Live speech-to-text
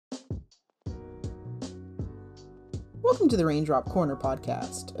Welcome to the Raindrop Corner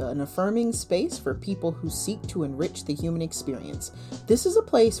podcast, an affirming space for people who seek to enrich the human experience. This is a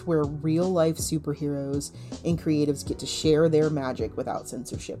place where real-life superheroes and creatives get to share their magic without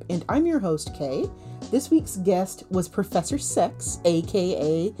censorship. And I'm your host, Kay. This week's guest was Professor Sex,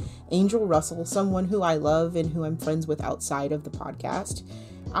 aka Angel Russell, someone who I love and who I'm friends with outside of the podcast.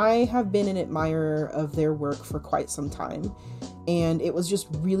 I have been an admirer of their work for quite some time, and it was just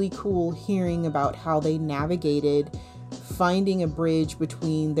really cool hearing about how they navigated finding a bridge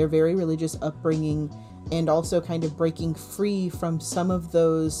between their very religious upbringing and also kind of breaking free from some of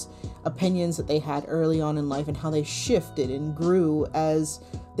those opinions that they had early on in life, and how they shifted and grew as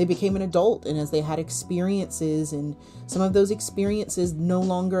they became an adult and as they had experiences, and some of those experiences no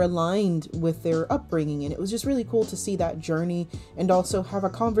longer aligned with their upbringing. And it was just really cool to see that journey and also have a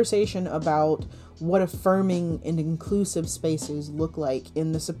conversation about what affirming and inclusive spaces look like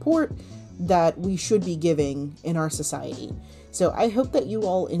in the support that we should be giving in our society. So I hope that you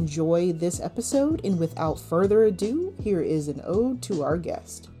all enjoy this episode, and without further ado, here is an ode to our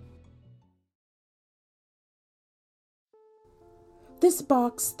guest. This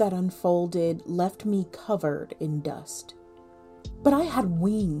box that unfolded left me covered in dust. But I had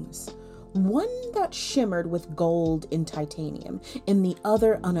wings, one that shimmered with gold and titanium, and the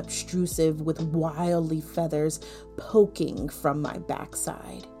other unobtrusive with wildly feathers poking from my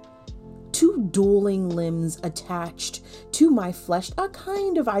backside. Two dueling limbs attached to my flesh, a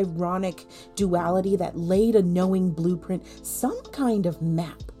kind of ironic duality that laid a knowing blueprint, some kind of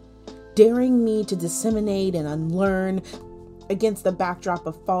map, daring me to disseminate and unlearn against the backdrop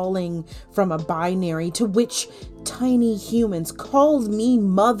of falling from a binary to which tiny humans called me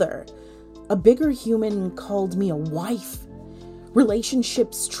mother. A bigger human called me a wife.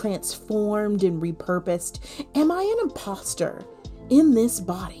 Relationships transformed and repurposed. Am I an imposter in this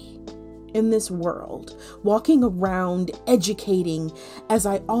body? In this world, walking around, educating as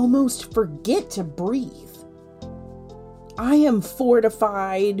I almost forget to breathe? I am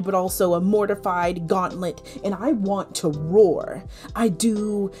fortified, but also a mortified gauntlet, and I want to roar. I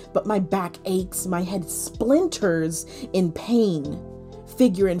do, but my back aches, my head splinters in pain,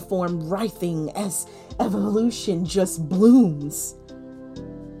 figure and form writhing as evolution just blooms.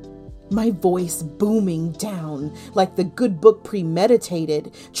 My voice booming down like the good book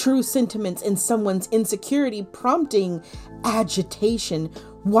premeditated, true sentiments in someone's insecurity prompting agitation.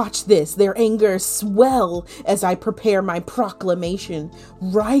 Watch this, their anger swell as I prepare my proclamation,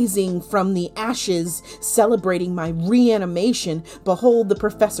 rising from the ashes, celebrating my reanimation. Behold the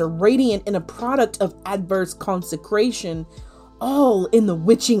professor radiant in a product of adverse consecration, all in the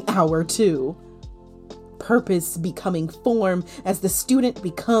witching hour too. Purpose becoming form as the student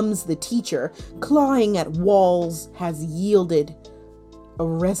becomes the teacher, clawing at walls has yielded a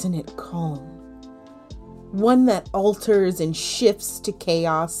resonant calm. One that alters and shifts to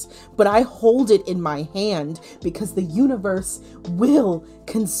chaos, but I hold it in my hand because the universe will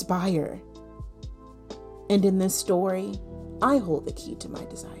conspire. And in this story, I hold the key to my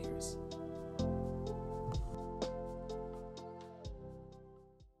desires.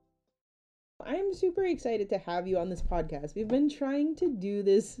 I'm super excited to have you on this podcast. We've been trying to do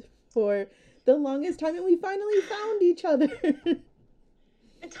this for the longest time, and we finally found each other.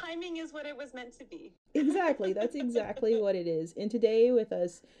 The timing is what it was meant to be. Exactly. That's exactly what it is. And today with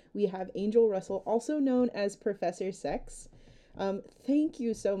us, we have Angel Russell, also known as Professor Sex. Thank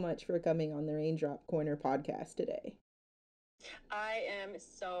you so much for coming on the Raindrop Corner podcast today. I am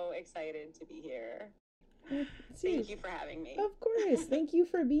so excited to be here. Thank you for having me. Of course. Thank you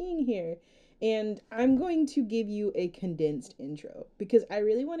for being here. And I'm going to give you a condensed intro because I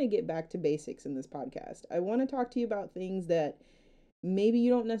really want to get back to basics in this podcast. I want to talk to you about things that maybe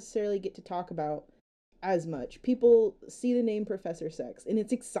you don't necessarily get to talk about as much. People see the name Professor Sex and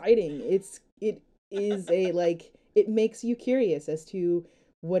it's exciting. It makes you curious as to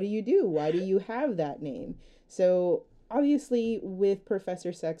what do you do? Why do you have that name? So obviously with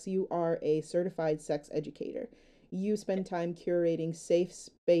Professor Sex, you are a certified sex educator. You spend time curating safe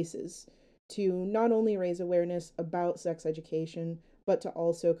spaces to not only raise awareness about sex education, but to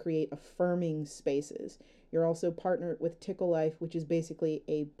also create affirming spaces. You're also partnered with Tickle Life, which is basically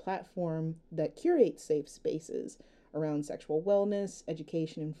a platform that curates safe spaces around sexual wellness,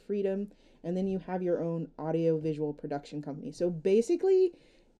 education, and freedom. And then you have your own audio-visual production company. So basically,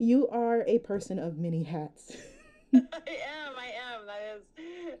 you are a person of many hats. I am.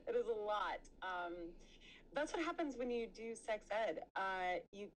 That is a lot. That's what happens when you do sex ed.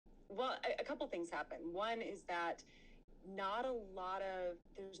 A couple things happen. One is that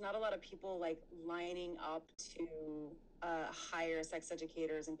there's not a lot of people like lining up to hire sex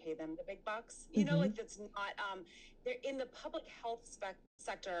educators and pay them the big bucks. Mm-hmm. Like that's not there in the public health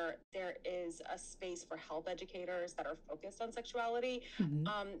sector. There is a space for health educators that are focused on sexuality. Mm-hmm.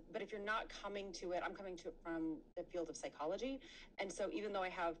 But if you're not coming to it, I'm coming to it from the field of psychology. And so even though I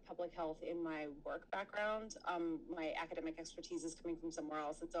have public health in my work background, my academic expertise is coming from somewhere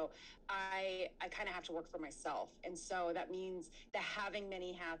else. And so I kind of have to work for myself. And so that means that having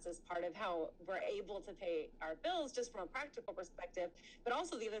many hats is part of how we're able to pay our bills just from a practical perspective. But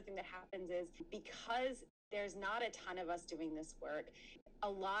also the other thing that happens is because there's not a ton of us doing this work, a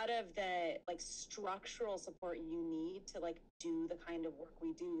lot of the like structural support you need to like do the kind of work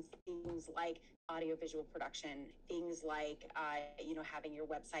we do, things like audiovisual production, things like having your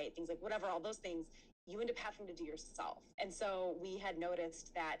website, things like whatever, all those things you end up having to do yourself. And so we had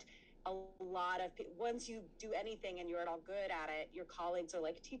noticed that a lot of once you do anything and you're at all good at it, your colleagues are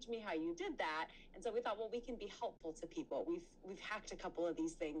like, teach me how you did that. And so we thought, well, we can be helpful to people. We've hacked a couple of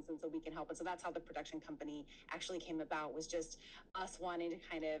these things, and so we can help. And so that's how the production company actually came about, was just us wanting to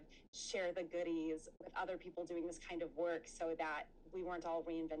kind of share the goodies with other people doing this kind of work, so that we weren't all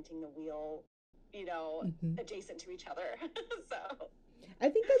reinventing the wheel, Mm-hmm. adjacent to each other. So I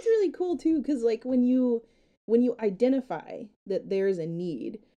think that's really cool too, because like when you identify that there's a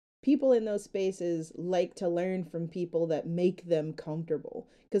need, people in those spaces like to learn from people that make them comfortable.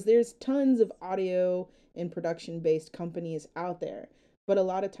 Because there's tons of audio and production based companies out there, but a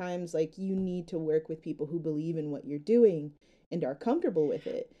lot of times like you need to work with people who believe in what you're doing and are comfortable with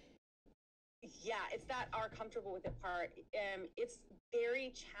it. yeah, it's that are comfortable with it part. It's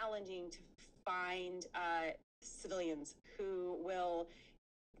very challenging to find civilians who will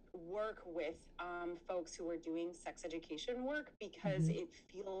work with folks who are doing sex education work, because Mm-hmm. it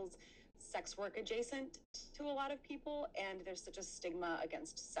feels sex work adjacent to a lot of people, and there's such a stigma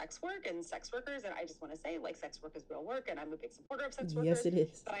against sex work and sex workers. And I just want to say, like, sex work is real work, and I'm a big supporter of sex Yes, workers. it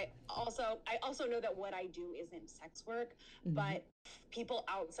is. But I also know that what I do isn't sex work. Mm-hmm. But people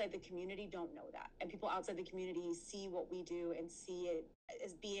outside the community don't know that, and people outside the community see what we do and see it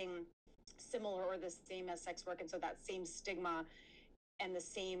as being similar or the same as sex work. And so that same stigma and the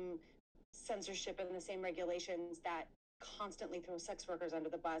same censorship and the same regulations that constantly throw sex workers under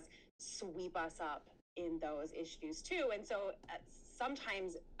the bus sweep us up in those issues too. And so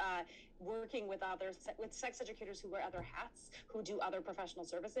sometimes working with with sex educators who wear other hats, who do other professional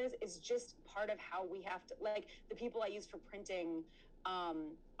services, is just part of how we have to, like, the people I use for printing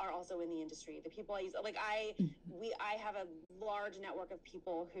are also in the industry. The people I use, like, I have a large network of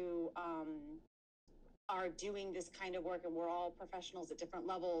people who are doing this kind of work, and we're all professionals at different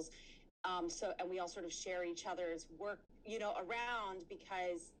levels. And we all sort of share each other's work, around,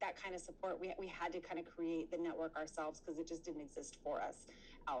 because that kind of support, we had to kind of create the network ourselves, because it just didn't exist for us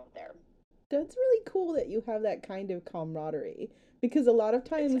out there. That's really cool that you have that kind of camaraderie, because a lot of It's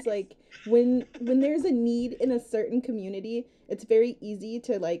times nice. like when there's a need in a certain community, it's very easy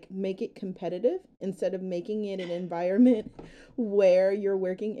to like make it competitive instead of making it an environment where you're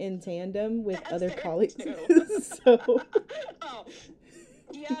working in tandem with That's other there colleagues. too. So Oh,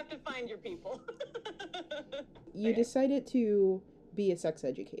 you have to find your people. you Okay. decided to be a sex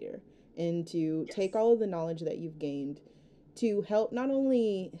educator and to take Yes. all of the knowledge that you've gained to help not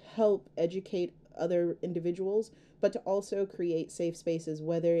only help educate other individuals but to also create safe spaces,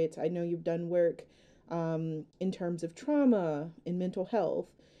 whether it's, I know you've done work in terms of trauma and mental health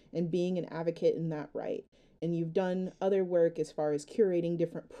and being an advocate in that, right, and you've done other work as far as curating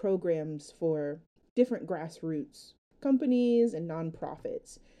different programs for different grassroots companies and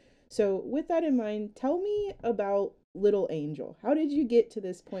nonprofits. So, with that in mind, tell me about Little Angel. How did you get to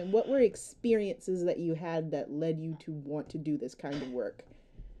this point? What were experiences that you had that led you to want to do this kind of work?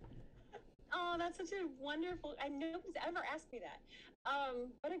 Oh, that's such a wonderful. I nobody's ever asked me that.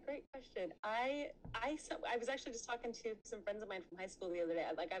 What a great question. I was actually just talking to some friends of mine from high school the other day.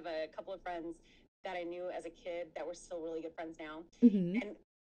 Like, I have a couple of friends that I knew as a kid that we're still really good friends now, Mm-hmm. and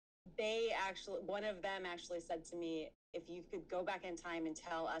one of them actually said to me, if you could go back in time and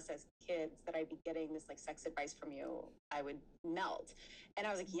tell us as kids that I'd be getting this like sex advice from you, I would melt. And I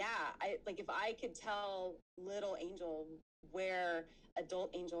was like, yeah, I like, if I could tell little Angel where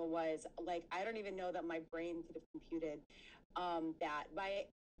adult Angel was, like, I don't even know that my brain could have computed that.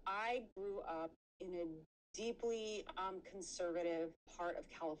 I grew up in a deeply conservative part of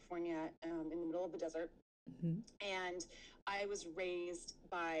California, in the middle of the desert, Mm-hmm. and I was raised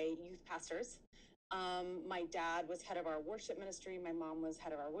by youth pastors. My dad was head of our worship ministry. My mom was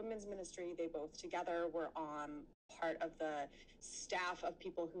head of our women's ministry. They both together were on part of the staff of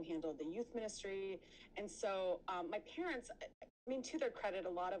people who handled the youth ministry. And so my parents, I mean, to their credit, a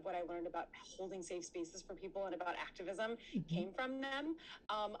lot of what I learned about holding safe spaces for people and about activism came from them.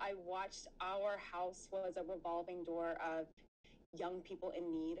 I watched our house was a revolving door of young people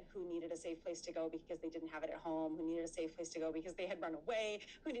in need who needed a safe place to go because they didn't have it at home, who needed a safe place to go because they had run away,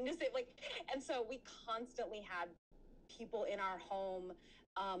 who needed to say and so we constantly had people in our home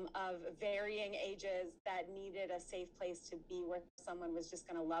of varying ages that needed a safe place to be where someone was just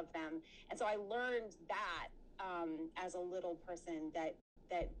going to love them. And so I learned that as a little person that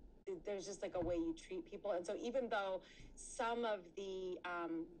there's just like a way you treat people. And so even though some of the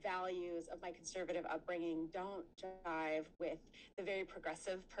values of my conservative upbringing don't jive with the very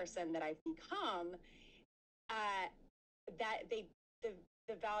progressive person that I've become, that the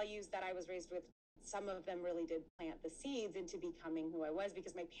values that I was raised with, some of them really did plant the seeds into becoming who I was,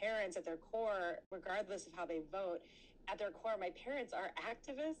 because my parents at their core, regardless of how they vote, at their core, my parents are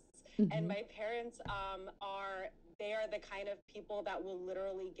activists, and my parents they are the kind of people that will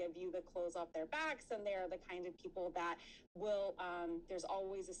literally give you the clothes off their backs, and they are the kind of people that will there's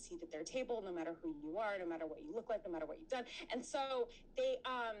always a seat at their table, no matter who you are, no matter what you look like, no matter what you've done. And so they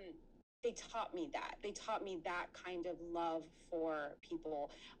taught me that. They taught me that kind of love for people.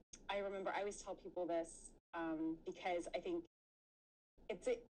 I remember I always tell people this because I think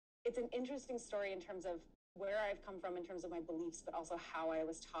it's an interesting story in terms of where I've come from in terms of my beliefs, but also how I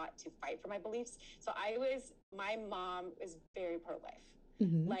was taught to fight for my beliefs. So my mom is very pro-life,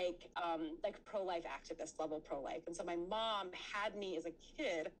 like pro-life activist level pro-life. And so my mom had me as a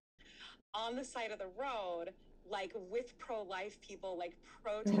kid on the side of the road, like with pro-life people, like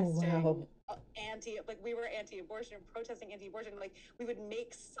protesting we were anti-abortion, protesting anti-abortion. Like we would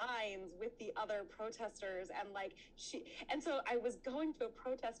make signs with the other protesters, and so I was going to a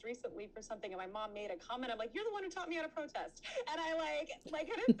protest recently for something, and my mom made a comment. I'm like, "You're the one who taught me how to protest," and I like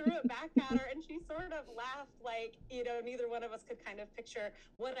kind of threw it back at her, and she sort of laughed, like, neither one of us could kind of picture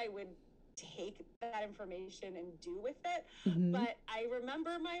what I would take that information and do with it. But I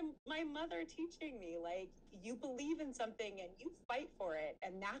remember my mother teaching me, like, you believe in something and you fight for it,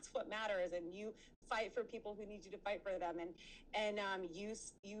 and that's what matters, and you fight for people who need you to fight for them, and you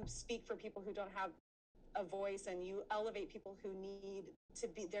speak for people who don't have a voice, and you elevate people who need to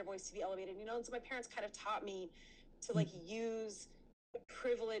be their voice to be elevated, and so my parents kind of taught me to like use the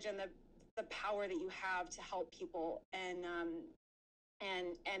privilege and the power that you have to help people. And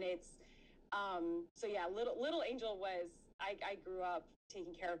it's so yeah, little Angel was, I grew up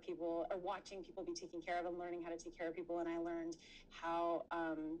taking care of people, or watching people be taken care of, and learning how to take care of people. And I learned how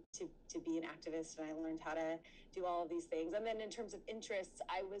to be an activist, and I learned how to do all of these things. And then in terms of interests,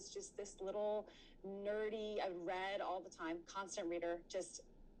 I was just this little nerdy, I read all the time, constant reader, just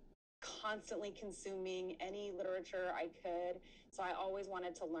constantly consuming any literature I could. So I always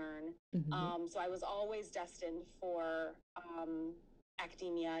wanted to learn. So I was always destined for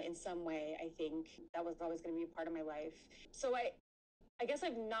academia in some way. I think that was always going to be a part of my life. So I guess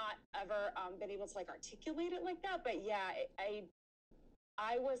I've not ever been able to like articulate it like that, but yeah,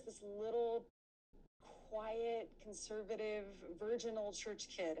 I was this little quiet, conservative, virginal church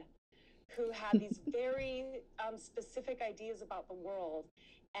kid who had these very specific ideas about the world,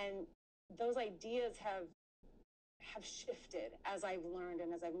 and those ideas have shifted as I've learned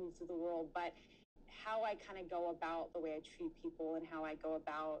and as I've moved through the world. But how I kind of go about the way I treat people and how I go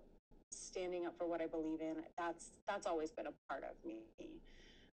about standing up for what I believe in, that's always been a part of me.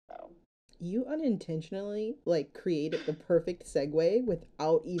 So you unintentionally like created the perfect segue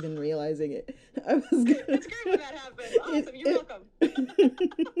without even realizing it. I was gonna, it's great when that happens. Awesome, you're welcome.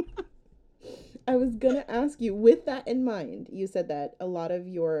 I was gonna ask you, with that in mind, you said that a lot of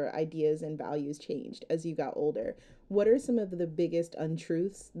your ideas and values changed as you got older. What are some of the biggest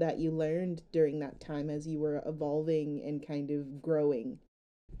untruths that you learned during that time as you were evolving and kind of growing?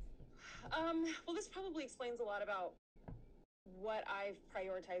 Well, this probably explains a lot about what I've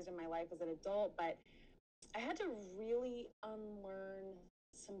prioritized in my life as an adult, but I had to really unlearn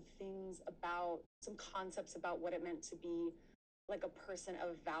some things, about some concepts about what it meant to be like a person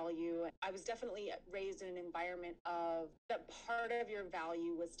of value. I was definitely raised in an environment of that part of your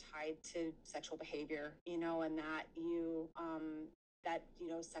value was tied to sexual behavior, and that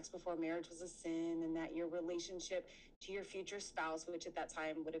sex before marriage was a sin, and that your relationship to your future spouse, which at that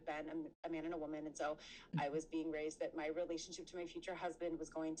time would have been a man and a woman. And so I was being raised that my relationship to my future husband was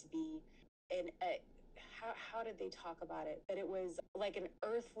going to be how did they talk about it? That it was like an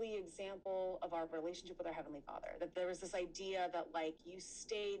earthly example of our relationship with our Heavenly Father. That there was this idea that like you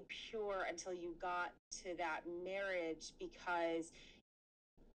stayed pure until you got to that marriage, because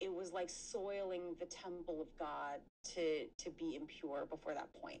it was like soiling the temple of God to be impure before that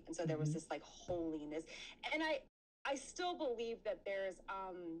point. And so there was this like holiness. And I still believe that there's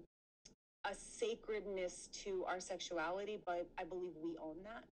a sacredness to our sexuality, but I believe we own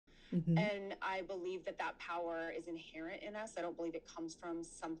that. And I believe that that power is inherent in us. I don't believe it comes from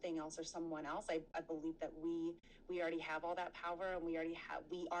something else or someone else. I believe that we already have all that power, and we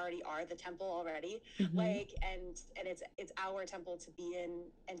already are the temple already. Like, and it's our temple to be in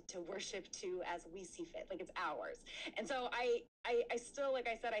and to worship to as we see fit. Like, it's ours. And so I still, like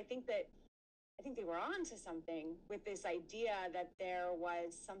I said, I think they were on to something with this idea that there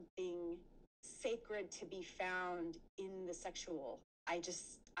was something sacred to be found in the sexual. I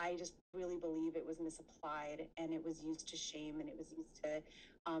just really believe it was misapplied, and it was used to shame, and it was used to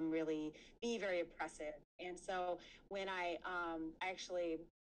really be very oppressive. And so when I actually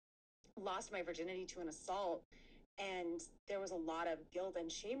lost my virginity to an assault, and there was a lot of guilt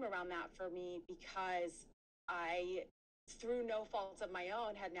and shame around that for me, because I, through no fault of my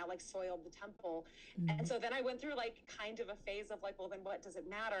own, had now like soiled the temple. And so then I went through like kind of a phase of like, well, then what does it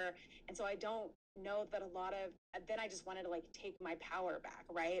matter? And so I don't know that a lot of, then I just wanted to like take my power back,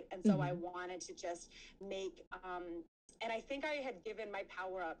 right? And so I wanted to just make and I think I had given my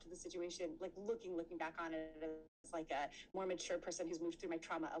power up to the situation, like looking back on it as like a more mature person who's moved through my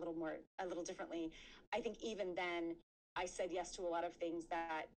trauma a little differently. I think even then I said yes to a lot of things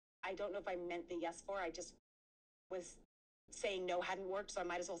that I don't know if I meant the yes for. I just was saying no hadn't worked, so I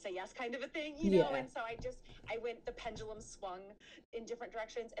might as well say yes, kind of a thing, you know? And so I went, the pendulum swung in different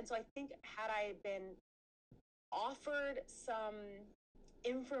directions. And so I think had I been offered some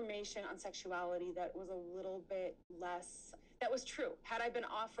information on sexuality that was a little bit less, that was true, had I been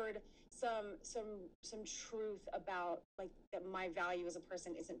offered some truth about like that my value as a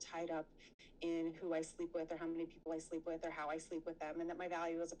person isn't tied up in who I sleep with or how many people I sleep with or how I sleep with them, and that my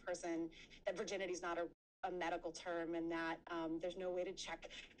value as a person, that virginity is not a medical term, and that there's no way to check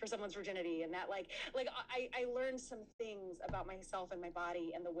for someone's virginity, and that I learned some things about myself and my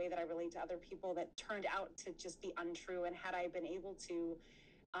body and the way that I relate to other people that turned out to just be untrue. And had I been able to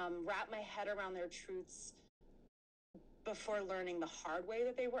wrap my head around their truths before learning the hard way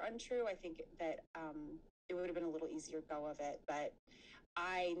that they were untrue, I think that it would have been a little easier go of it. But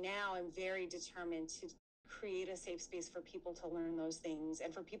I now am very determined to create a safe space for people to learn those things,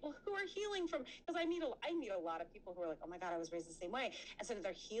 and for people who are healing from, because I meet a lot of people who are like, oh my God, I was raised the same way. And so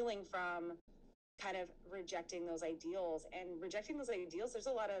they're healing from kind of rejecting those ideals, and rejecting those ideals.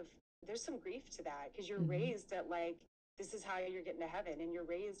 There's some grief to that, because you're raised at like, this is how you're getting to heaven. And you're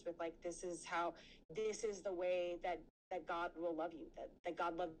raised with like, this is the way that God will love you, that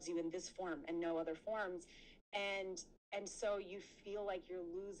God loves you in this form and no other forms. And so you feel like you're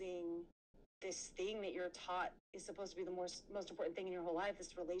losing this thing that you're taught is supposed to be the most important thing in your whole life,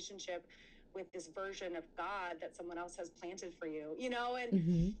 this relationship with this version of God that someone else has planted for you, you know?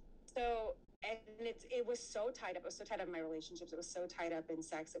 And so, and it was so tied up. It was so tied up in my relationships. It was so tied up in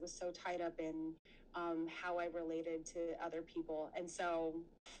sex. It was so tied up in how I related to other people. And so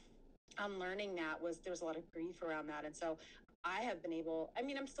learning that there was a lot of grief around that. And so I have been able, I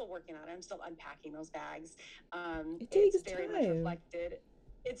mean, I'm still working on it. I'm still unpacking those bags. It takes it's very time. much reflected.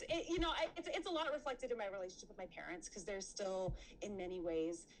 It's a lot reflected in my relationship with my parents, because they're still in many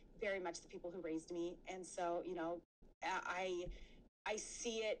ways very much the people who raised me. And so, you know, I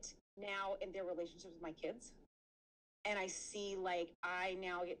see it now in their relationships with my kids. And I see like I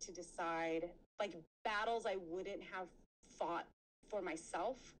now get to decide like battles I wouldn't have fought for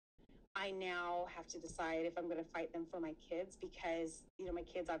myself. I now have to decide if I'm going to fight them for my kids, because, you know, my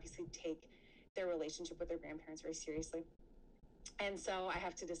kids obviously take their relationship with their grandparents very seriously. And so I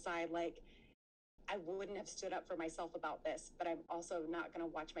have to decide, like, I wouldn't have stood up for myself about this, but I'm also not going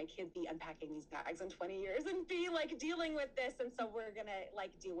to watch my kid be unpacking these bags in 20 years and be like dealing with this. And so we're going to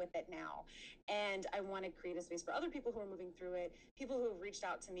like deal with it now. And I want to create a space for other people who are moving through it, people who have reached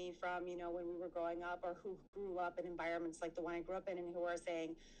out to me from, you know, when we were growing up, or who grew up in environments like the one I grew up in, and who are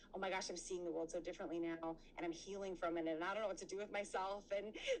saying, oh my gosh, I'm seeing the world so differently now, and I'm healing from it, and I don't know what to do with myself,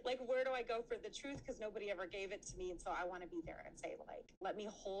 and like, where do I go for the truth, because nobody ever gave it to me. And so I want to be there and say, like, let me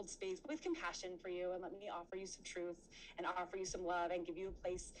hold space with compassion for you, and let me offer you some truth, and offer you some love, and give you a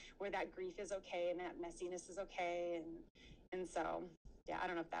place where that grief is okay, and that messiness is okay. And so yeah, I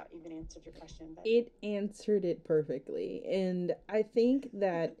don't know if that even answered your question, but It answered it perfectly. And I think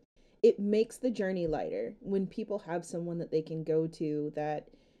that it makes the journey lighter when people have someone that they can go to that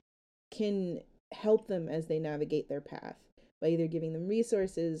can help them as they navigate their path by either giving them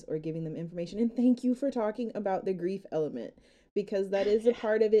resources or giving them information. And thank you for talking about the grief element, because that is a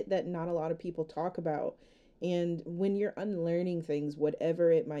part of it that not a lot of people talk about. And when you're unlearning things,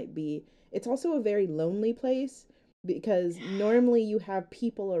 whatever it might be, it's also a very lonely place, because normally you have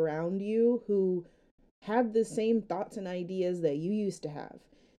people around you who have the same thoughts and ideas that you used to have.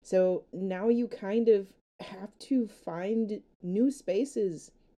 So now you kind of have to find new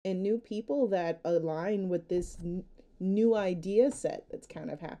spaces and new people that align with this new idea set that's kind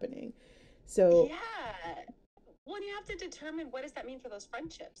of happening. So yeah. Well, you have to determine what does that mean for those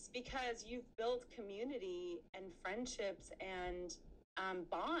friendships, because you've built community and friendships and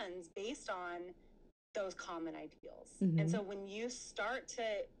bonds based on those common ideals. And so when you start to,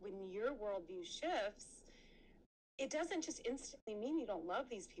 when your worldview shifts, it doesn't just instantly mean you don't love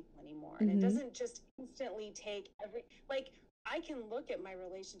these people anymore. And it doesn't just instantly take like, I can look at my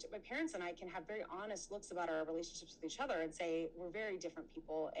relationship, my parents and I can have very honest looks about our relationships with each other and say, we're very different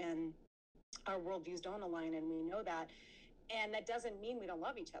people and our worldviews don't align, and we know that. And that doesn't mean we don't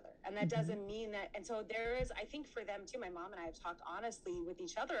love each other. And that doesn't mean that. And so there is, I think for them too, my mom and I have talked honestly with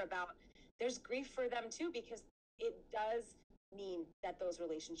each other about, there's grief for them too, because it does mean that those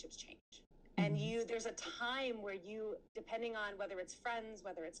relationships change. And there's a time where you, depending on whether it's friends,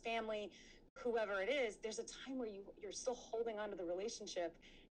 whether it's family, whoever it is, there's a time where you're still holding on to the relationship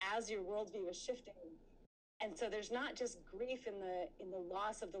as your worldview is shifting. And so there's not just grief in the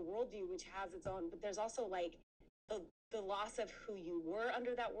loss of the worldview, which has its own, but there's also like the loss of who you were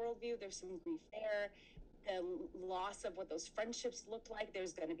under that worldview. There's some grief there. The loss of what those friendships looked like,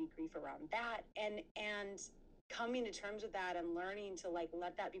 there's going to be grief around that. And coming to terms with that and learning to like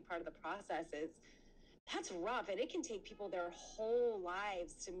let that be part of the process that's rough, and it can take people their whole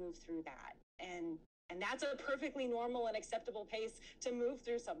lives to move through that. And that's a perfectly normal and acceptable pace to move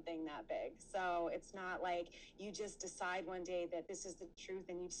through something that big. So it's not like you just decide one day that this is the truth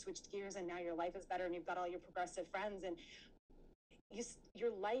and you've switched gears and now your life is better and you've got all your progressive friends and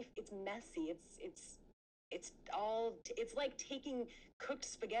your life, it's messy. It's like taking cooked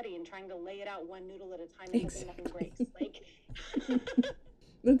spaghetti and trying to lay it out one noodle at a time and hoping nothing breaks. Like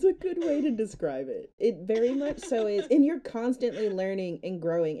that's a good way to describe it. It very much so is. And you're constantly learning and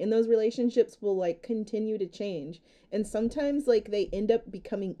growing. And those relationships will like continue to change. And sometimes like they end up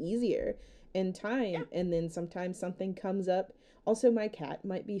becoming easier in time. Yeah. And then sometimes something comes up. Also, my cat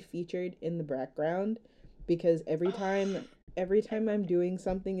might be featured in the background because every time I'm doing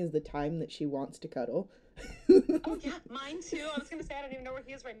something is the time that she wants to cuddle. Oh yeah, mine too. I was gonna say I don't even know where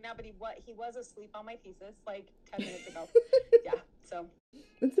he is right now, but he was asleep on my thesis like 10 minutes ago. Yeah, so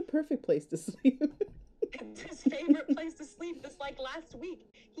it's the perfect place to sleep. It's his favorite place to sleep. This like last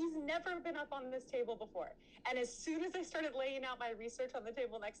week, he's never been up on this table before, and as soon as I started laying out my research on the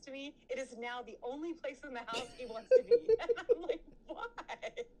table next to me, it is now the only place in the house he wants to be. And I'm like, why?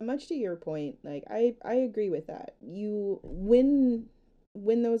 Much to your point, like I agree with that.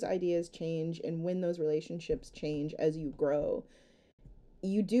 When those ideas change and when those relationships change as you grow,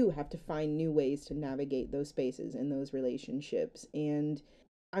 you do have to find new ways to navigate those spaces and those relationships. And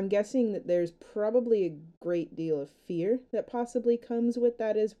I'm guessing that there's probably a great deal of fear that possibly comes with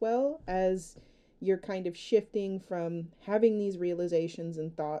that, as well as you're kind of shifting from having these realizations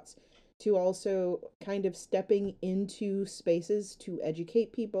and thoughts to also kind of stepping into spaces to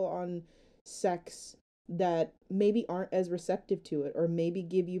educate people on sex that maybe aren't as receptive to it, or maybe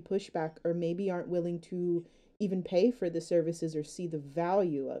give you pushback, or maybe aren't willing to even pay for the services or see the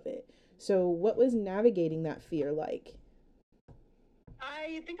value of it. So what was navigating that fear like?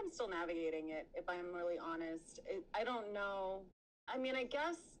 I think I'm still navigating it, if I'm really honest. I don't know. I mean, I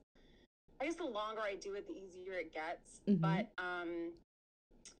guess the longer I do it, the easier it gets. But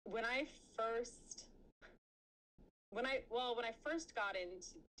when I first got into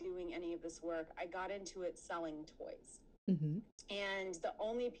doing any of this work, I got into it selling toys. And the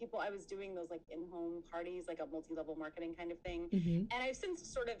only people I was doing those like in-home parties, like a multi-level marketing kind of thing. And I've since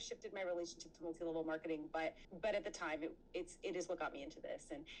sort of shifted my relationship to multi-level marketing, but at the time it is what got me into this.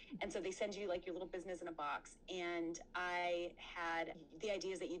 And so they send you like your little business in a box. And I had the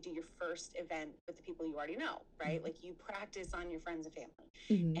idea is that you do your first event with the people you already know, right? Like you practice on your friends and family.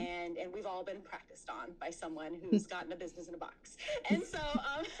 And we've all been practiced on by someone who's gotten a business in a box. And so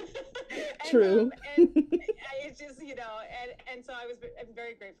True. It's just, and so I'm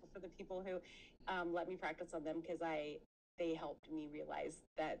very grateful for the people who let me practice on them, because they helped me realize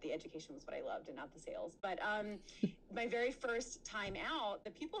that the education was what I loved and not the sales. But my very first time out,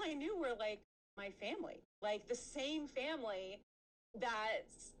 the people I knew were like my family, like the same family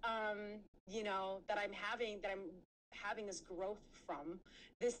that's, that I'm having this growth from,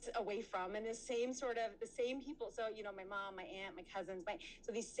 this away from, and the same people. So, you know, my mom, my aunt, my cousins,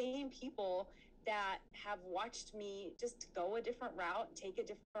 so these same people that have watched me just go a different route, take a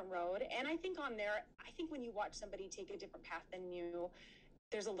different road. And I think when you watch somebody take a different path than you,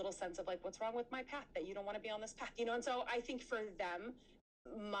 there's a little sense of like, what's wrong with my path that you don't want to be on this path, you know? And so I think for them,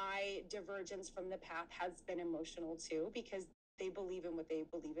 my divergence from the path has been emotional too, because they believe in what they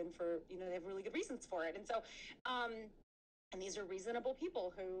believe in for, you know, they have really good reasons for it. And so, and these are reasonable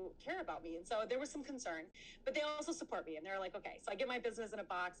people who care about me. And so there was some concern, but they also support me. And they're like, okay, so I get my business in a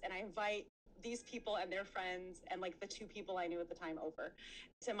box and I invite these people and their friends and like the two people I knew at the time over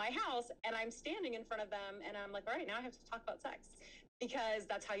to my house. And I'm standing in front of them and I'm like, all right, now I have to talk about sex, because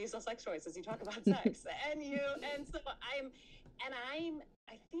that's how you sell sex toys, is you talk about sex. And so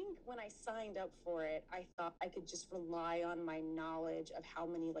I think when I signed up for it, I thought I could just rely on my knowledge of how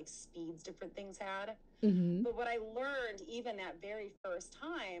many like speeds different things had. Mm-hmm. But what I learned even that very first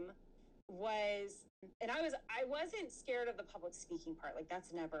time was, and I wasn't scared of the public speaking part. Like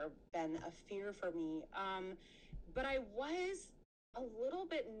that's never been a fear for me. But I was a little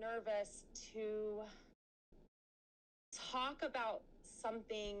bit nervous to talk about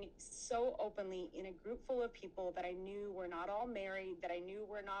something so openly in a group full of people that I knew were not all married, that I knew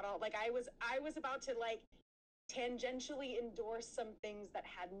were not all, like I was about to like tangentially endorse some things that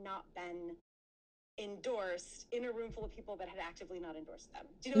had not been endorsed in a room full of people that had actively not endorsed them.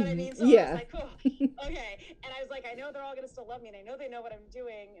 Do you know what I mean? So Yeah. I was like, oh, okay. And I was like, I know they're all going to still love me, and I know they know what I'm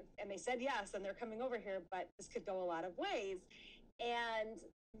doing, and they said yes, and they're coming over here, but this could go a lot of ways.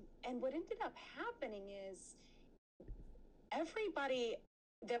 And what ended up happening is everybody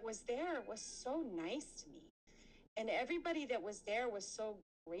that was there was so nice to me, and everybody that was there was so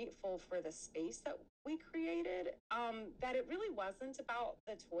grateful for the space that we created, that it really wasn't about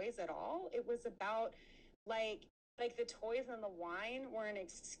the toys at all. It was about like the toys and the wine were an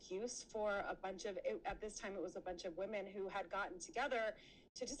excuse for at this time it was a bunch of women who had gotten together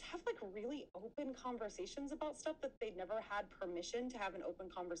to just have like really open conversations about stuff that they'd never had permission to have an open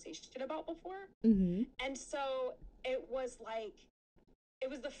conversation about before. Mm-hmm. And so it was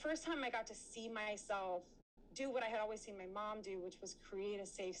the first time I got to see myself do what I had always seen my mom do, which was create a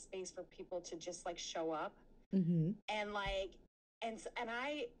safe space for people to just like show up. Mm-hmm. And like, and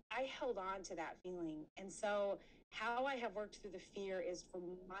I held on to that feeling. And so how I have worked through the fear is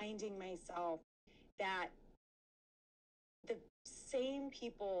reminding myself that the same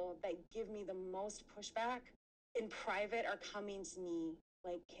people that give me the most pushback in private are coming to me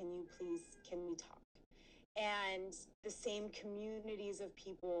like, can we talk? And the same communities of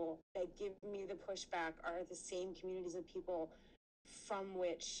people that give me the pushback are the same communities of people from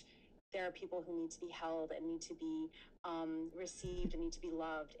which there are people who need to be held and need to be received and need to be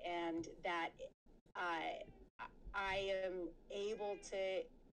loved. And that I am able to,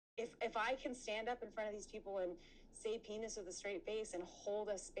 if I can stand up in front of these people and say penis with a straight face and hold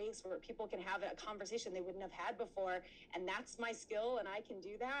a space where people can have a conversation they wouldn't have had before, and that's my skill and I can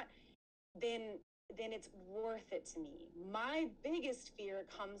do that, then it's worth it to me. My biggest fear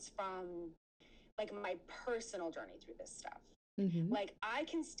comes from like my personal journey through this stuff. Mm-hmm. Like I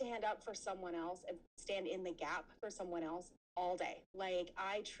can stand up for someone else and stand in the gap for someone else all day. Like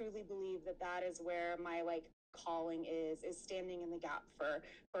I truly believe that is where my like calling is standing in the gap for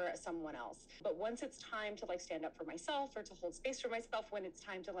someone else. But once it's time to like stand up for myself or to hold space for myself, when it's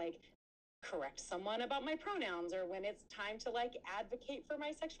time to like correct someone about my pronouns, or when it's time to like advocate for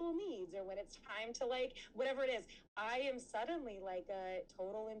my sexual needs, or when it's time to like whatever it is, I am suddenly like a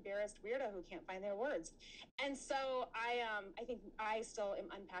total embarrassed weirdo who can't find their words. And so I think I still am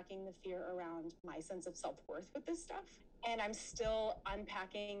unpacking the fear around my sense of self-worth with this stuff, and I'm still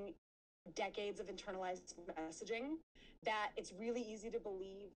unpacking decades of internalized messaging that it's really easy to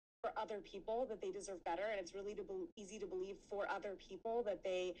believe for other people that they deserve better, and it's really easy to believe for other people that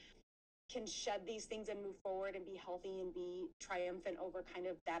they can shed these things and move forward and be healthy and be triumphant over kind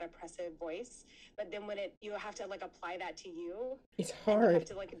of that oppressive voice. But then when you have to like apply that to you, it's hard. You have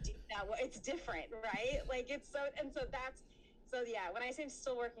to like do that. It's different, right? Like it's so yeah. When I say I'm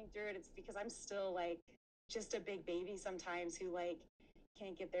still working through it, it's because I'm still like just a big baby sometimes who like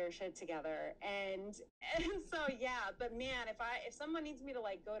can't get their shit together. And so yeah. But man, if someone needs me to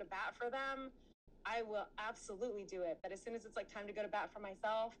like go to bat for them, I will absolutely do it. But as soon as it's like time to go to bat for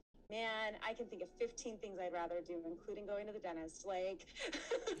myself, man, I can think of 15 things I'd rather do, including going to the dentist. Like,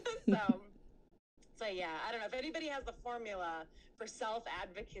 so yeah, I don't know if anybody has the formula for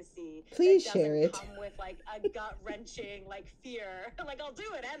self-advocacy. Please share it. Come with like a gut-wrenching like fear. Like I'll do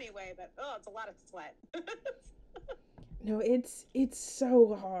it anyway, but it's a lot of sweat. No, it's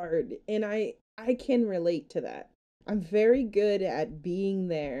so hard, and I can relate to that. I'm very good at being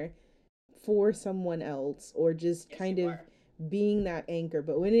there for someone else or just Yes, kind you of are. being that anchor.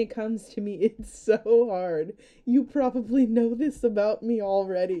 But when it comes to me, it's so hard. You probably know this about me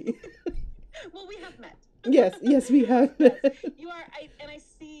already. Well, we have met. Yes, yes, we have. Yes, you are.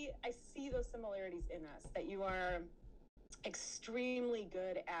 I see those similarities in us, that you are extremely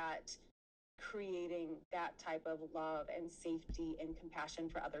good at creating that type of love and safety and compassion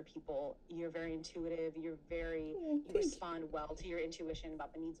for other people. You're very intuitive. Oh, You thank you. respond well to your intuition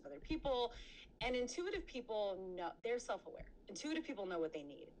about the needs of other people. And intuitive people know, they're self-aware. Intuitive people know what they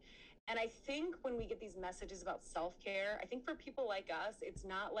need. And I think when we get these messages about self-care, I think for people like us, it's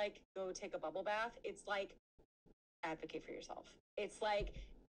not like go take a bubble bath. It's like advocate for yourself. It's like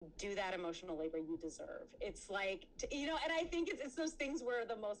do that emotional labor you deserve. It's like, and I think it's those things we're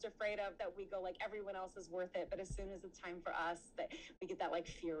the most afraid of, that we go like everyone else is worth it. But as soon as it's time for us, that we get that like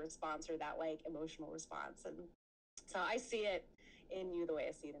fear response or that like emotional response. And so I see it in you the way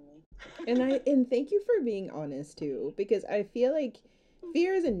I see it in And me. and thank you for being honest too, because I feel like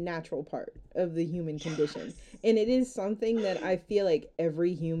fear is a natural part of the human condition. Yes. And it is something that I feel like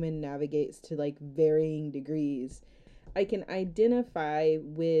every human navigates to like varying degrees. I can identify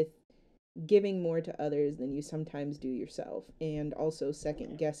with giving more to others than you sometimes do yourself, and also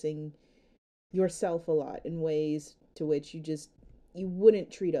second guessing yourself a lot in ways to which you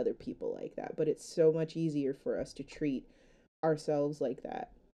wouldn't treat other people like that, but it's so much easier for us to treat ourselves like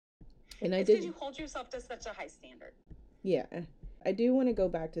that. And I It's because did, you hold yourself to such a high standard. yeah. I do want to go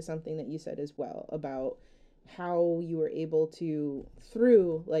back to something that you said as well about how you were able to,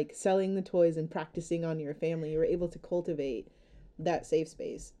 through like selling the toys and practicing on your family, you were able to cultivate that safe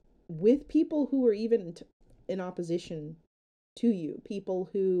space with people who were even in opposition to you, people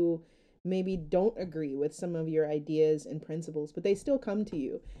who maybe don't agree with some of your ideas and principles, but they still come to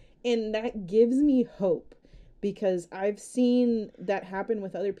you. And that gives me hope because I've seen that happen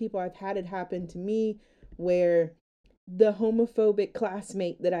with other people. I've had it happen to me where the homophobic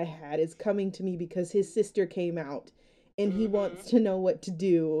classmate that I had is coming to me because his sister came out and he Mm-hmm. wants to know what to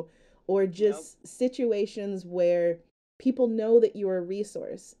do, or Yep. just situations where people know that you're a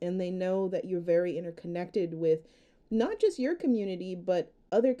resource and they know that you're very interconnected with not just your community but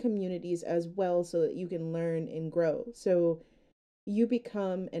other communities as well, so that you can learn and grow. So you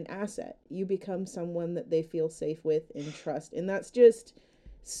become an asset. You become someone that they feel safe with and trust. And that's just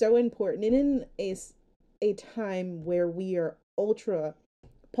so important. And in a time where we are ultra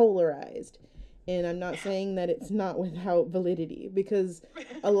polarized, and I'm not saying that it's not without validity, because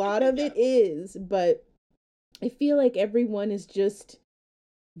a lot of it Yes. is, but I feel like everyone is just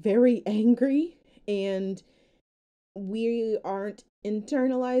very angry, and we aren't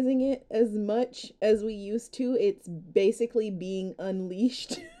internalizing it as much as we used to. It's basically being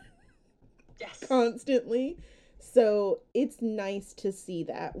unleashed Yes. constantly. So it's nice to see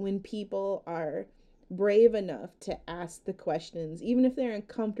that when people are brave enough to ask the questions, even if they're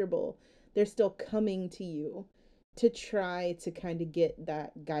uncomfortable, they're still coming to you to try to kind of get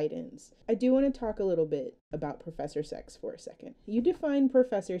that guidance. I do want to talk a little bit about Professor Sex for a second. You define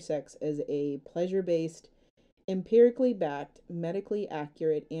Professor Sex as a pleasure based, empirically backed, medically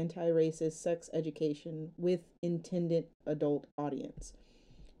accurate, anti racist sex education with intended adult audience.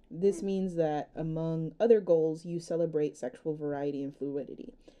 This Mm-hmm. means that, among other goals, you celebrate sexual variety and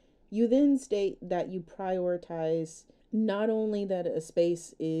fluidity. You then state that you prioritize not only that a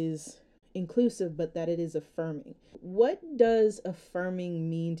space is inclusive, but that it is affirming. What does affirming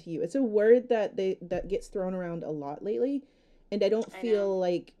mean to you? It's a word that gets thrown around a lot lately, and I don't I know. feel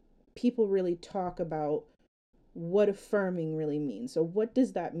like people really talk about what affirming really means. So what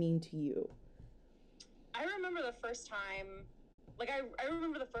does that mean to you? I remember the first time, I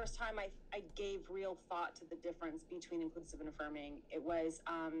remember the first time I gave real thought to the difference between inclusive and affirming. It was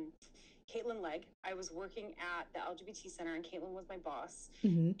Caitlin Legg. I was working at the LGBT Center, and Caitlin was my boss.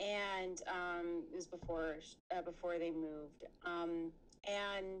 Mm-hmm. And it was before they moved.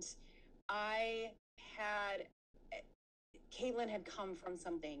 And I had Caitlin had come from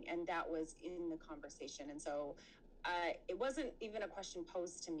something, and that was in the conversation. And so it wasn't even a question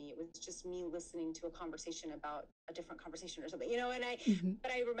posed to me. It was just me listening to a conversation about a different conversation or something, And Mm-hmm.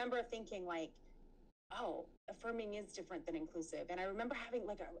 but I remember thinking like, oh, affirming is different than inclusive. And I remember having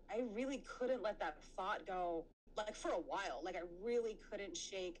I really couldn't let that thought go, like for a while. Like I really couldn't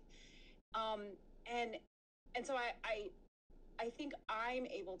shake. Um, and and so I think I'm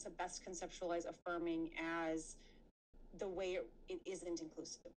able to best conceptualize affirming as the way it isn't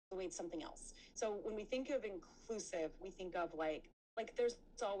inclusive, the way it's something else. So when we think of inclusive, we think of like like there's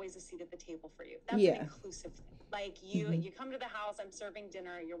always a seat at the table for you. That's an Yeah. inclusive thing. Like you come to the house, I'm serving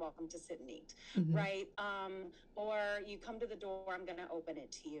dinner, you're welcome to sit and eat, right? Or you come to the door, I'm gonna open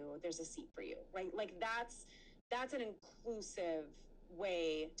it to you, there's a seat for you, right? Like that's an inclusive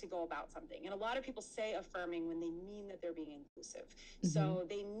way to go about something. And a lot of people say affirming when they mean that they're being inclusive. So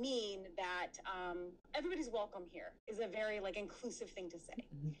they mean that everybody's welcome here is a very like inclusive thing to say.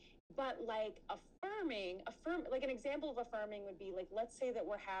 But like like an example of affirming would be like, let's say that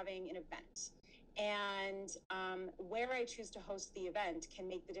we're having an event, and where I choose to host the event can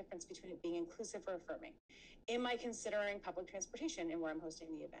make the difference between it being inclusive or affirming. Am I considering public transportation in where I'm hosting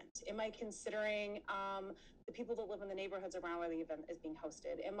the event? Am I considering the people that live in the neighborhoods around where the event is being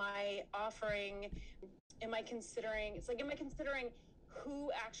hosted? Am I considering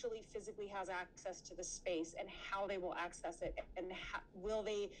who actually physically has access to the space and how they will access it, and will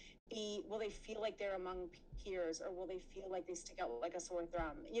they feel like they're among peers, or will they feel like they stick out like a sore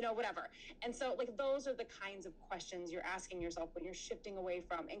thumb, whatever. And so like those are the kinds of questions you're asking yourself when you're shifting away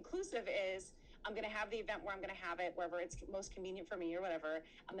from inclusive is, I'm going to have the event where I'm going to have it, wherever it's most convenient for me or whatever.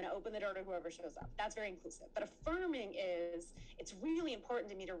 I'm going to open the door to whoever shows up. That's very inclusive. But affirming is, it's really important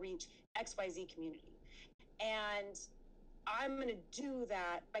to me to reach XYZ community. And I'm going to do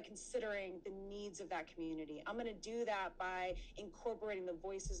that by considering the needs of that community. I'm going to do that by incorporating the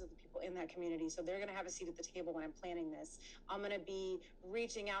voices of the people in that community. So they're going to have a seat at the table when I'm planning this. I'm going to be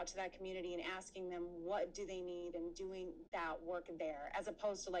reaching out to that community and asking them, what do they need, and doing that work there, as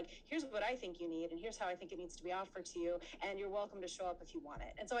opposed to like, here's what I think you need, and here's how I think it needs to be offered to you, and you're welcome to show up if you want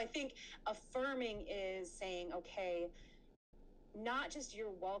it. And so I think affirming is saying, okay, not just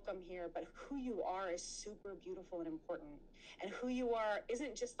you're welcome here, but who you are is super beautiful and important. And who you are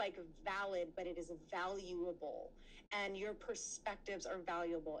isn't just like valid, but it is valuable. And your perspectives are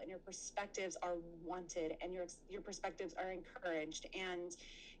valuable, and your perspectives are wanted, and your perspectives are encouraged. And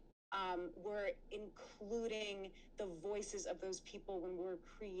we're including the voices of those people when we're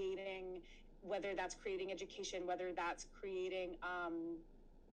creating, whether that's creating education, whether that's creating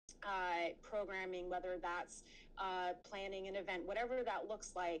programming, whether that's planning an event, whatever that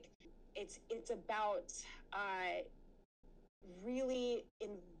looks like. It's about really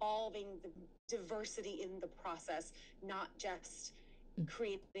involving the diversity in the process, not just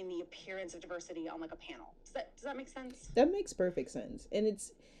creating the appearance of diversity on like a panel. Does that make sense? That makes perfect sense. And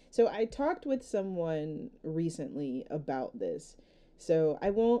it's so I talked with someone recently about this. So I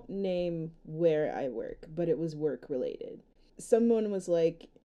won't name where I work, but it was work related. Someone was like,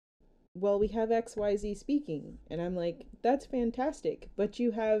 well, we have XYZ speaking. And I'm like, that's fantastic. But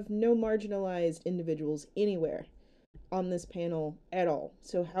you have no marginalized individuals anywhere on this panel at all.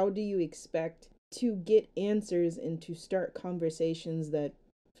 So how do you expect to get answers and to start conversations that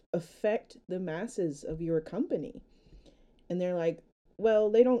affect the masses of your company? And they're like,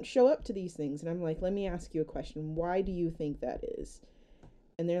 well, they don't show up to these things. And I'm like, let me ask you a question. Why do you think that is?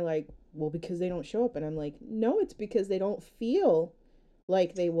 And they're like, well, because they don't show up. And I'm like, no, it's because they don't feel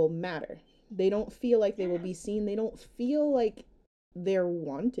like they will matter. They don't feel like they will be seen. They don't feel like they're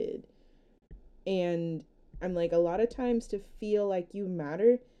wanted. And I'm like, a lot of times to feel like you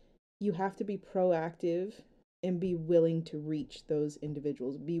matter, you have to be proactive and be willing to reach those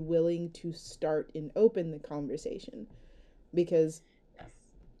individuals, be willing to start and open the conversation, because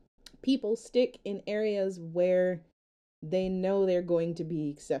people stick in areas where they know they're going to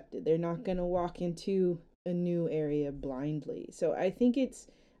be accepted. They're not going to walk into a new area blindly. So I think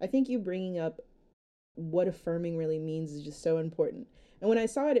you bringing up what affirming really means is just so important. And when I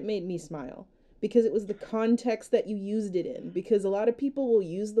saw it, it made me smile, because it was the context that you used it in. Because a lot of people will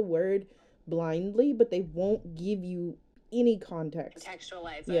use the word blindly, but they won't give you any context,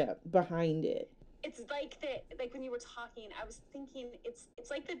 contextualize behind it. It's like when you were talking, I was thinking it's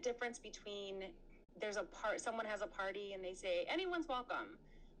like the difference between someone has a party and they say anyone's welcome,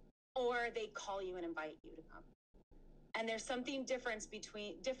 or they call you and invite you to come. And there's something different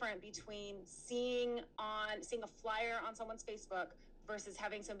between seeing a flyer on someone's Facebook versus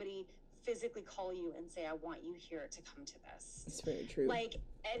having somebody physically call you and say, I want you here to come to this. It's very true. Like,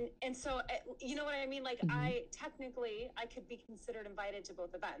 and so, you know what I mean? Like, I could be considered invited to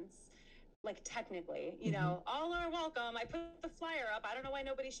both events. Like, technically, all are welcome. I put the flyer up. I don't know why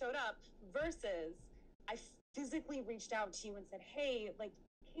nobody showed up. Versus, I physically reached out to you and said, hey, like,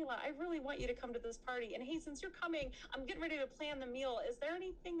 Kayla, I really want you to come to this party. And hey, since you're coming, I'm getting ready to plan the meal. Is there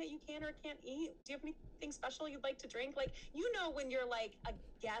anything that you can or can't eat? Do you have anything special you'd like to drink? Like, when you're like a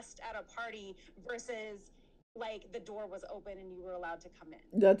guest at a party versus like the door was open and you were allowed to come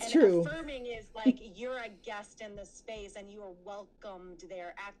in. That's and true. Affirming is like you're a guest in the space and you are welcomed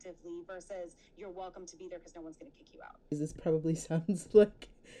there actively versus you're welcome to be there because no one's going to kick you out. This probably sounds like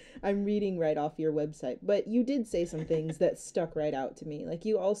I'm reading right off your website, but you did say some things that stuck right out to me. Like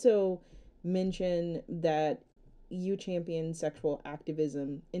you also mention that you champion sexual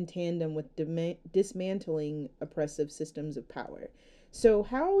activism in tandem with dismantling oppressive systems of power. So,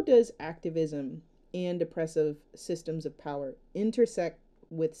 how does activism and oppressive systems of power intersect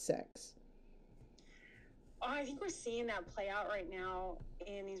with sex? I think we're seeing that play out right now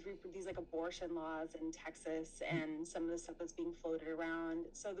in these like abortion laws in Texas and some of the stuff that's being floated around.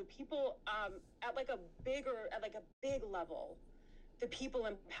 So the people at like a big level, the people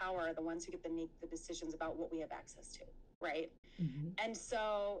in power are the ones who get to make the decisions about what we have access to, right? Mm-hmm. And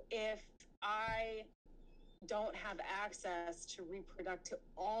so if I don't have access to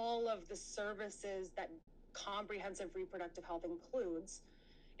all of the services that comprehensive reproductive health includes,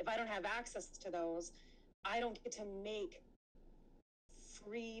 if I don't have access to those, I don't get to make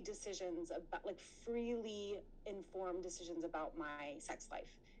free decisions about, like, freely informed decisions about my sex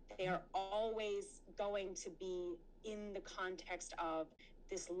life. They are always going to be in the context of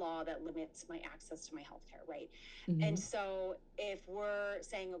this law that limits my access to my healthcare, right? Mm-hmm. And so if we're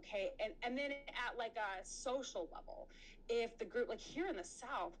saying, okay, and then at like a social level, if the group, like here in the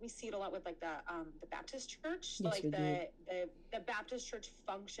South, we see it a lot with like the Baptist Church. Yes, like we do. the Baptist Church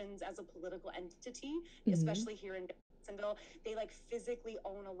functions as a political entity, Mm-hmm. especially here in Jacksonville. They like physically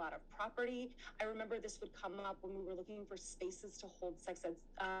own a lot of property. I remember this would come up when we were looking for spaces to hold sex ed.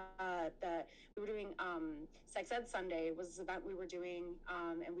 We were doing Sex Ed Sunday was this event we were doing,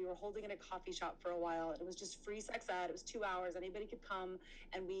 and we were holding in a coffee shop for a while. It was just free sex ed. It was 2 hours. Anybody could come,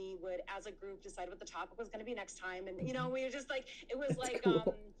 and we would, as a group, decide what the topic was going to be next time. And you know, we were just like, it was That's like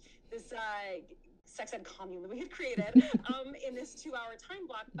cool. this sex ed commune that we had created in this 2-hour time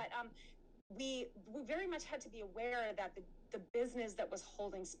block. But we very much had to be aware that the business that was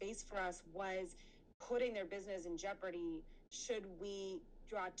holding space for us was putting their business in jeopardy should we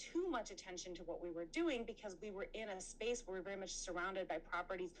draw too much attention to what we were doing, because we were in a space where we were very much surrounded by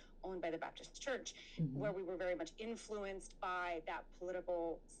properties owned by the Baptist Church, Mm-hmm. where we were very much influenced by that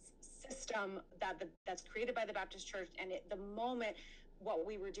political system that's created by the Baptist Church. And the moment what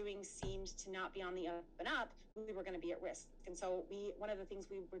we were doing seemed to not be on the up and up, we were going to be at risk. And so one of the things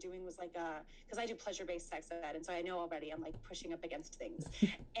we were doing was like, because I do pleasure-based sex ed, and so I know already I'm like pushing up against things.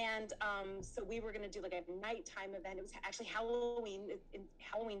 And so we were going to do like a nighttime event. It was actually Halloween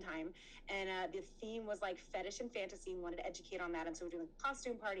time, and the theme was like fetish and fantasy. We wanted to educate on that, and so we're doing a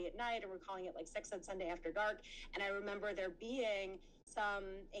costume party at night, and we're calling it like Sex Ed Sunday After Dark. And I remember there being some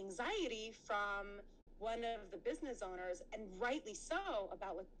anxiety from one of the business owners, and rightly so,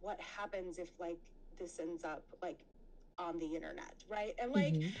 about like what happens if like this ends up like on the internet, right? And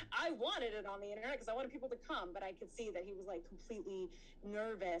like, Mm-hmm. I wanted it on the internet because I wanted people to come, but I could see that he was like completely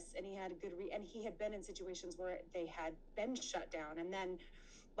nervous, and he had a good and he had been in situations where they had been shut down. And then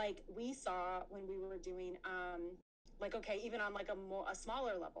like we saw when we were doing like, okay, even on like a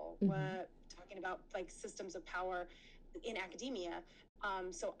smaller level, Mm-hmm. talking about like systems of power in academia.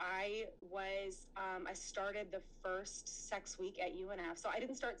 So I started the first sex week at UNF. So I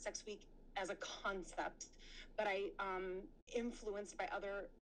didn't start sex week as a concept, but I influenced by other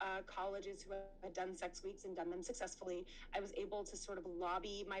colleges who had done sex weeks and done them successfully. I was able to sort of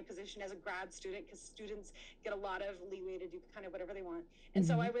lobby my position as a grad student, because students get a lot of leeway to do kind of whatever they want. And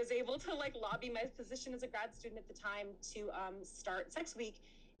Mm-hmm. so I was able to like lobby my position as a grad student at the time to start sex week.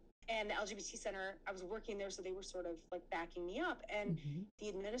 And the LGBT Center, I was working there, so they were sort of like backing me up. And Mm-hmm. the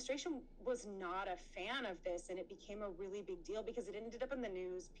administration was not a fan of this, and it became a really big deal because it ended up in the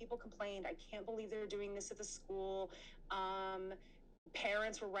news. People complained, I can't believe they're doing this at the school.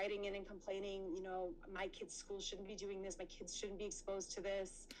 Parents were writing in and complaining, you know, my kid's school shouldn't be doing this. My kids shouldn't be exposed to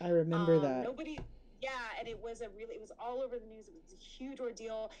this. I remember that. And it was all over the news. It was a huge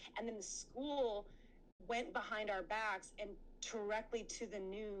ordeal. And then the school went behind our backs and directly to the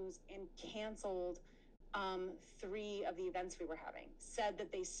news and canceled 3 of the events we were having, said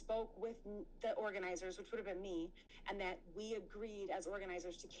that they spoke with the organizers, which would have been me, and that we agreed as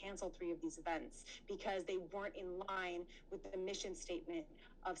organizers to cancel 3 of these events because they weren't in line with the mission statement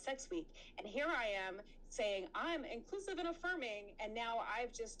of Sex Week. And here I am saying I'm inclusive and affirming, and now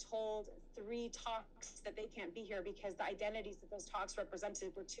I've just told 3 talks that they can't be here because the identities that those talks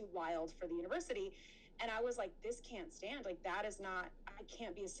represented were too wild for the university. And I was like, this can't stand. Like, that is not, I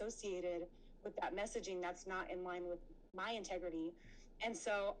can't be associated with that messaging. That's not in line with my integrity. And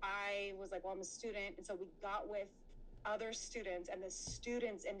so I was like, well, I'm a student. And so we got with other students, and the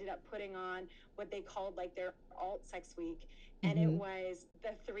students ended up putting on what they called like their alt sex week. And it was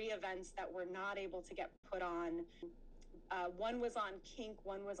the 3 events that were not able to get put on. One was on kink,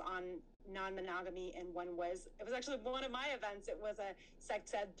 one was on non-monogamy, and it was actually one of my events. It was a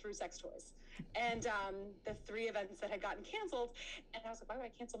sex ed through sex toys. And the 3 events that had gotten canceled, and I was like, why would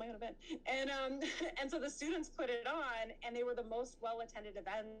I cancel my own event? And and so the students put it on, and they were the most well-attended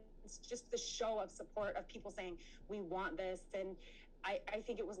events, just the show of support of people saying, we want this. And I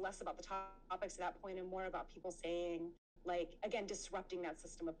think it was less about the topics at that point and more about people saying, like, again, disrupting that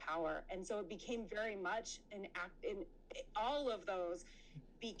system of power. And so it became very much an act in all of those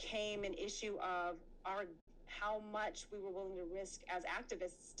became an issue of how much we were willing to risk as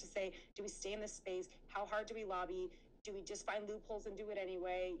activists to say, do we stay in this space? How hard do we lobby? Do we just find loopholes and do it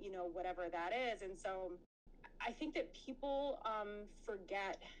anyway? Whatever that is. And so I think that people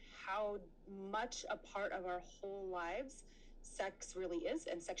forget how much a part of our whole lives sex really is,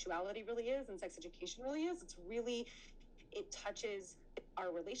 and sexuality really is, and sex education really is. It touches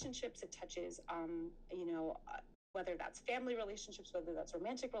our relationships. It touches, whether that's family relationships, whether that's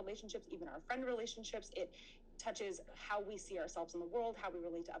romantic relationships, even our friend relationships. It touches how we see ourselves in the world, how we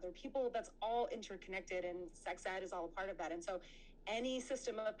relate to other people. That's all interconnected, and sex ed is all a part of that. And so any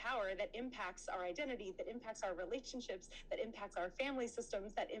system of power that impacts our identity, that impacts our relationships, that impacts our family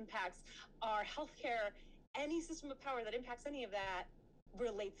systems, that impacts our healthcare, any system of power that impacts any of that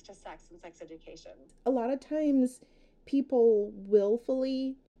relates to sex and sex education. A lot of times people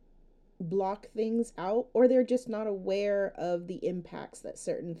willfully block things out, or they're just not aware of the impacts that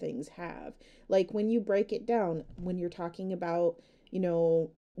certain things have. Like when you break it down, when you're talking about,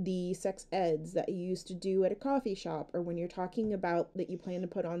 the sex eds that you used to do at a coffee shop, or when you're talking about that you plan to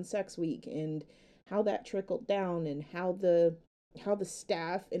put on sex week, and how that trickled down, and how the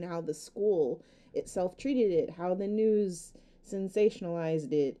staff and how the school itself treated it, how the news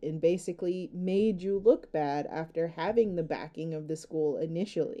sensationalized it and basically made you look bad after having the backing of the school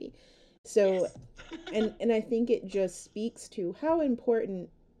initially. So, yes. and I think it just speaks to how important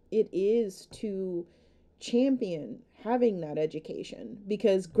it is to champion having that education,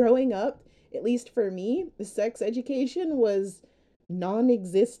 because growing up, at least for me, the sex education was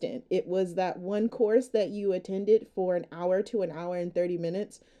non-existent. It was that one course that you attended for an hour to an hour and 30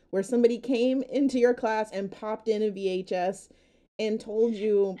 minutes where somebody came into your class and popped in a VHS and told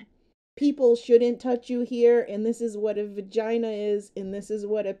you people shouldn't touch you here, and this is what a vagina is, and this is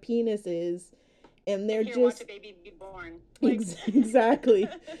what a penis is, and they're here, just watch a baby be born. exactly.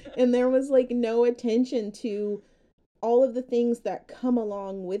 And there was like no attention to all of the things that come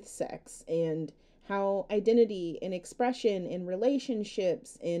along with sex, and how identity and expression and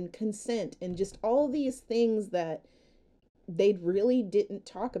relationships and consent and just all these things that they really didn't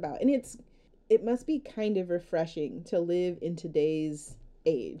talk about. And it must be kind of refreshing to live in today's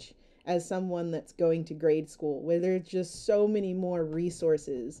age as someone that's going to grade school, where there's just so many more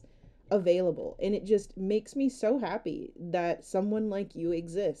resources available. And it just makes me so happy that someone like you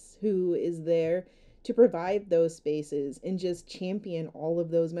exists, who is there to provide those spaces and just champion all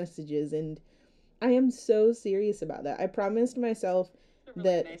of those messages. And I am so serious about that. I promised myself a really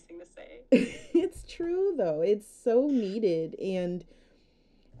that nice thing to say. it's true though. It's so needed, and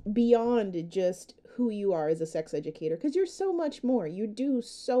beyond just who you are as a sex educator, because you're so much more. You do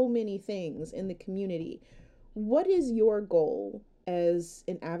so many things in the community. What is your goal as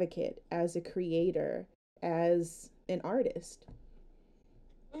an advocate, as a creator, as an artist?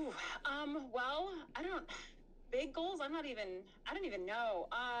 Ooh, well, big goals. I don't even know.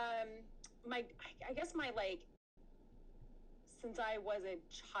 I guess since I was a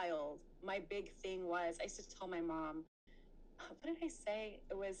child, my big thing was, I used to tell my mom, what did I say?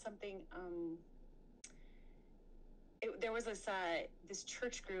 It was something, there was this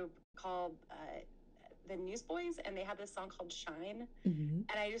church group called, the Newsboys, and they had this song called Shine. Mm-hmm.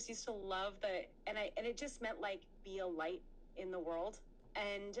 And I just used to love and it just meant like be a light in the world.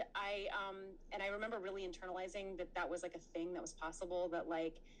 And I remember really internalizing that was like a thing that was possible, that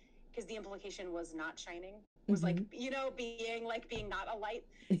like, because the implication was not shining, was like, being not a light.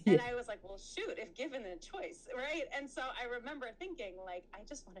 Yeah. And I was like, well, shoot, if given a choice, right? And so I remember thinking, like, I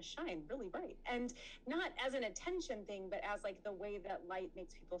just want to shine really bright, and not as an attention thing, but as like the way that light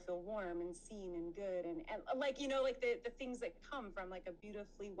makes people feel warm and seen and good, and like, like the things that come from like a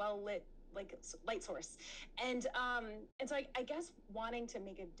beautifully well lit like light source. And so I guess wanting to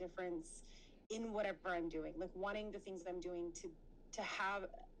make a difference in whatever I'm doing, like wanting the things that I'm doing to have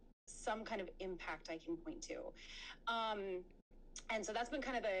some kind of impact I can point to. And so that's been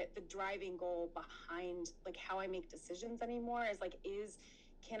kind of the driving goal behind like how I make decisions anymore, is like,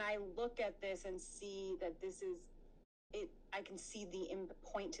 can I look at this and see that this is I can see the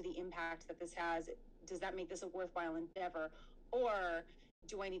point to the impact that this has. Does that make this a worthwhile endeavor, or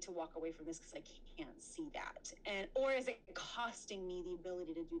do I need to walk away from this because I can't see that? Or is it costing me the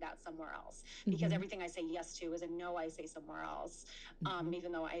ability to do that somewhere else? Because everything I say yes to is a no I say somewhere else.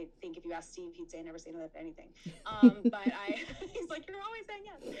 Even though I think if you ask Steve, he'd say I never say no to anything. But he's like, you're always saying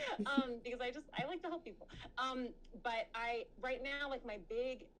yes. Because I like to help people. But right now, like my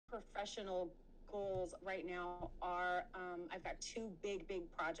big professional goals right now are I've got two big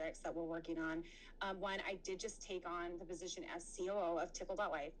projects that we're working on. One, I did just take on the position as COO of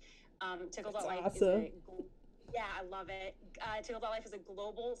Tickle.life. Tickle.life awesome. yeah, I love it. Tickle.life is a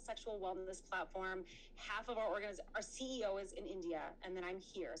global sexual wellness platform. Half of our CEO is in India, and then I'm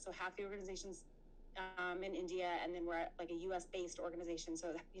here. So half the organization's in India, and then we're at like a US based organization.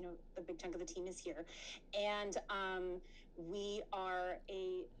 So, the big chunk of the team is here. And we are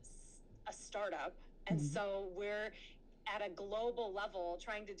a startup. And so we're at a global level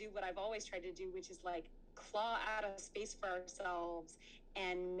trying to do what I've always tried to do, which is like claw out a space for ourselves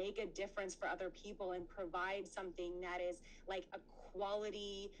and make a difference for other people and provide something that is like a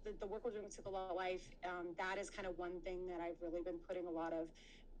quality. The work we're doing with Tickle.life, that is kind of one thing that I've really been putting a lot of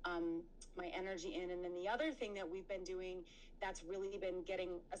my energy in. And then the other thing that we've been doing that's really been getting,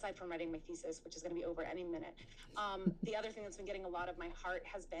 aside from writing my thesis, which is going to be over any minute, the other thing that's been getting a lot of my heart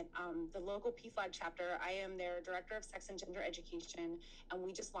has been the local PFLAG chapter. I am their director of sex and gender education, and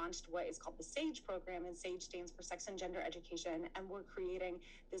we just launched what is called the SAGE program, and SAGE stands for sex and gender education. And we're creating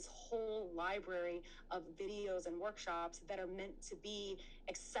this whole library of videos and workshops that are meant to be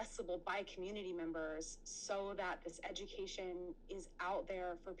accessible by community members, so that this education is out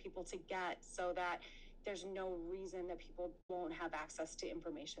there for people to get, so that there's no reason that people won't have access to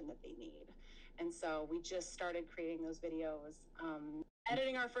information that they need. And so we just started creating those videos,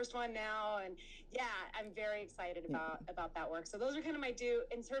 editing our first one now. And yeah, I'm very excited about that work. So those are kind of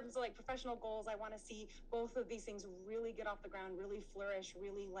in terms of like professional goals, I want to see both of these things really get off the ground, really flourish,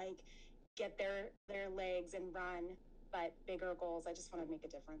 really like get their legs and run. But bigger goals, I just want to make a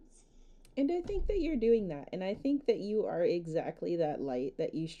difference. And I think that you're doing that. And I think that you are exactly that light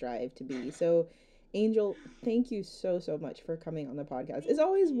that you strive to be. So Angel, thank you so much for coming on the podcast. It's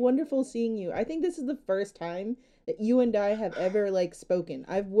always wonderful seeing you. I think this is the first time that you and I have ever like spoken.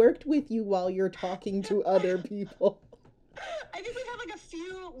 I've worked with you while you're talking to other people. I think we've had like a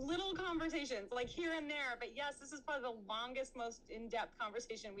few little conversations like here and there, but yes, this is probably the longest, most in-depth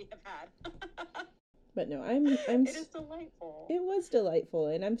conversation we have had. But no, it is delightful. It was delightful,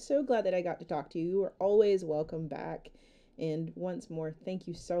 and I'm so glad that I got to talk to you. You are always welcome back. And once more, thank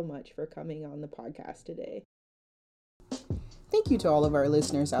you so much for coming on the podcast today. Thank you to all of our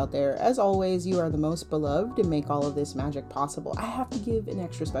listeners out there. As always, you are the most beloved and make all of this magic possible. I have to give an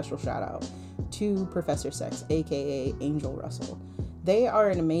extra special shout out to Professor Sex, aka Angel Russell. They are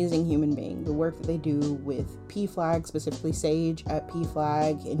an amazing human being. The work that they do with PFLAG, specifically SAGE at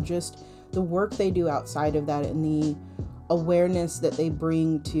PFLAG, and just the work they do outside of that, and the awareness that they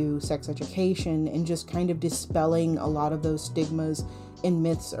bring to sex education, and just kind of dispelling a lot of those stigmas and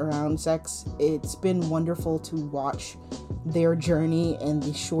myths around sex. It's been wonderful to watch their journey in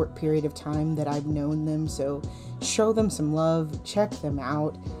the short period of time that I've known them. So show them some love, check them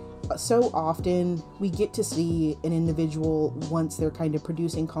out. So often we get to see an individual once they're kind of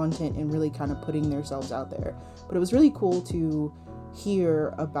producing content and really kind of putting themselves out there. But it was really cool to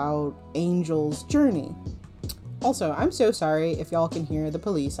hear about Angel's journey. Also, I'm so sorry if y'all can hear the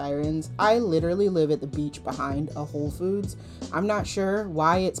police sirens. I literally live at the beach behind a Whole Foods. I'm not sure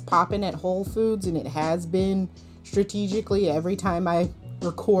why it's popping at Whole Foods, and it has been strategically every time I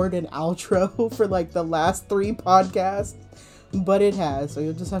record an outro for like the last 3 podcasts, but it has, so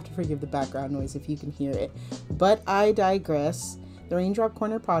you'll just have to forgive the background noise if you can hear it. But I digress. The Raindrop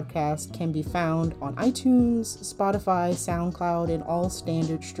Corner podcast can be found on iTunes, Spotify, SoundCloud, and all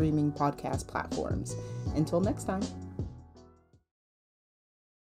standard streaming podcast platforms. Until next time.